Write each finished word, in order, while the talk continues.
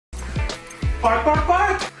Bark, bark,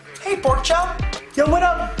 bark. Hey, pork chop. Yo, what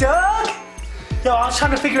up, Doug? Yo, I was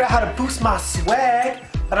trying to figure out how to boost my swag,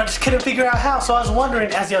 but I just couldn't figure out how. So I was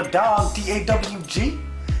wondering, as your dog, D-A-W-G,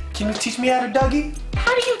 can you teach me how to Dougie?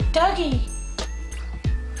 How do you Dougie?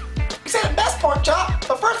 You say the best, pork chop,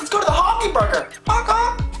 but first let's go to the Honky Burger. Honk,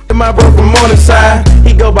 honk. My bro from Morningside,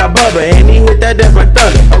 he go by Bubba, and he hit that death like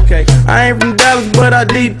thunder. Okay, I ain't from Dallas, but I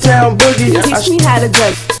deep town boogie. Teach me how to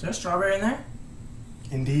Dougie. Is there a strawberry in there?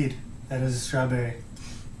 Indeed, that is a strawberry.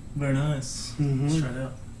 Very nice. Let's try it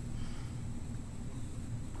out.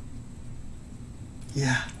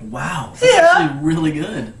 Yeah. Wow, that's actually really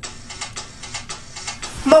good.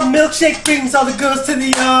 My milkshake brings all the girls to the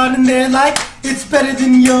yard, and they're like, it's better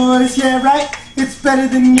than yours, yeah, right? It's better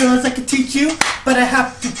than yours, I could teach you, but I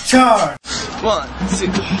have to charge. 1, 2, 3,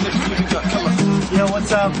 come on. Yo,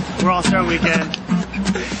 what's up? We're Allstar Weekend.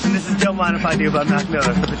 And this is Don't Mind If I Do by Mac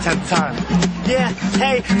Miller for the 10th time. Yeah,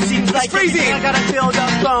 hey, seems like freezing. I got a filled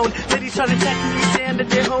up phone. Ladies trying to text me saying that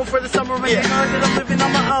they're home for the summer and they heard that I'm living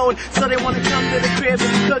on my own. So they want to come to the crib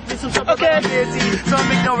and cook me some supper, but I'm busy, so I'm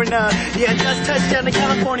ignoring her. Yeah, just touched down to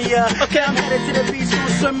California. Okay, I'm headed to the beach, go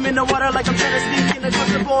swim in the water like I'm trying to sneak in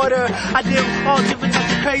across the border. I do all different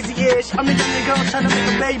types of crazy-ish. I'm into the girls trying to make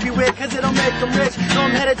a baby with, cause it don't make them rich. So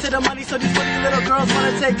I'm headed to the money, so these funny little girls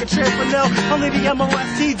wanna take a trip. But no, only the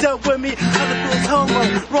MOST dope with me. Other fools homo,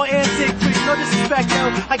 raw and sick free, no disrespect,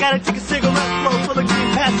 yo. I gotta take a cigarette flow full of green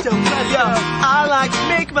pesto. Yo, I like to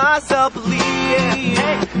make myself believe.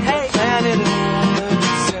 hey, hey. Planet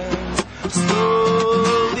Earth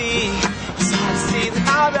slowly. It's hard to see that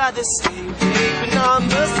I'd rather stay awake when I'm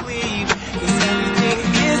asleep. Cause everything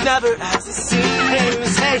is never as it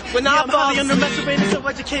seems. Hey, When yeah, I I'm fall highly underestimated, so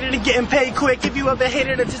educated and getting paid quick. If you ever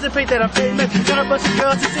hated, anticipate that I'm famous. Got a bunch of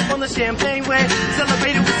girls to sip on the champagne with.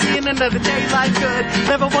 Celebrated with seeing another day like good.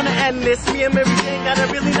 Never wanna end this. Me and Mary Jane got a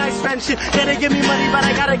really nice friendship. Yeah, they give me money, but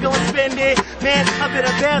I gotta go and spend it. Man, I've been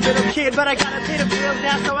a bad little kid, but I gotta pay the bills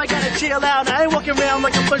now, so I gotta chill out. I ain't walking around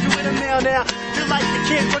like I'm punching with a mail now. Feel like the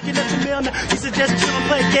kid working at the mill now. You suggest chill and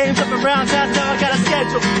play games up around town, so I got a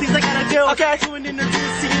schedule. Things I gotta do. Okay. Doing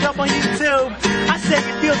interviews, see it up on YouTube. I say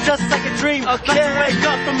it feels just like a dream. Okay. Like to wake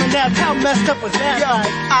up from a nap. How messed up was that? Yo,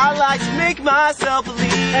 Like, I like to make myself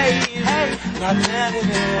believe. hey, Not Planet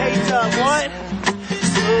hey, Earth what?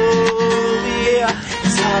 slowly.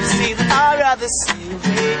 It's hard to see that I'd rather stay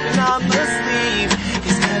awake when I'm asleep.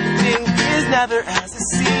 Cause everything is never as it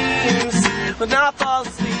seems when I fall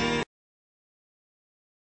asleep.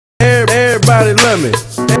 Everybody love me.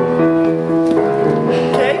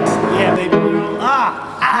 Okay? Yeah, baby girl.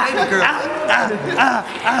 Baby girl.